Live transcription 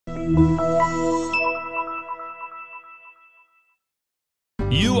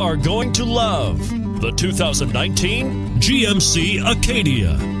You are going to love the 2019 GMC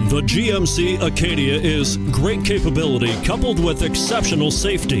Acadia. The GMC Acadia is great capability coupled with exceptional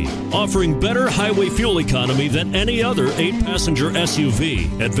safety, offering better highway fuel economy than any other 8-passenger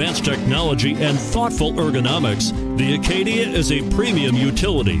SUV. Advanced technology and thoughtful ergonomics, the Acadia is a premium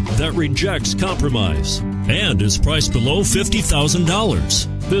utility that rejects compromise and is priced below $50,000.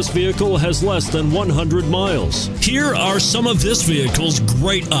 This vehicle has less than 100 miles. Here are some of this vehicle's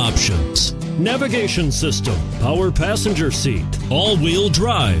great options: navigation system, power passenger seat, all-wheel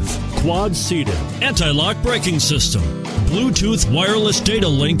drive, quad seating, anti-lock braking system, Bluetooth wireless data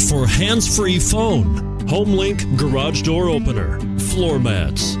link for hands-free phone, HomeLink garage door opener, floor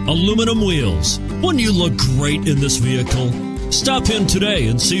mats, aluminum wheels. Wouldn't you look great in this vehicle? Stop in today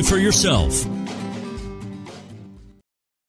and see for yourself.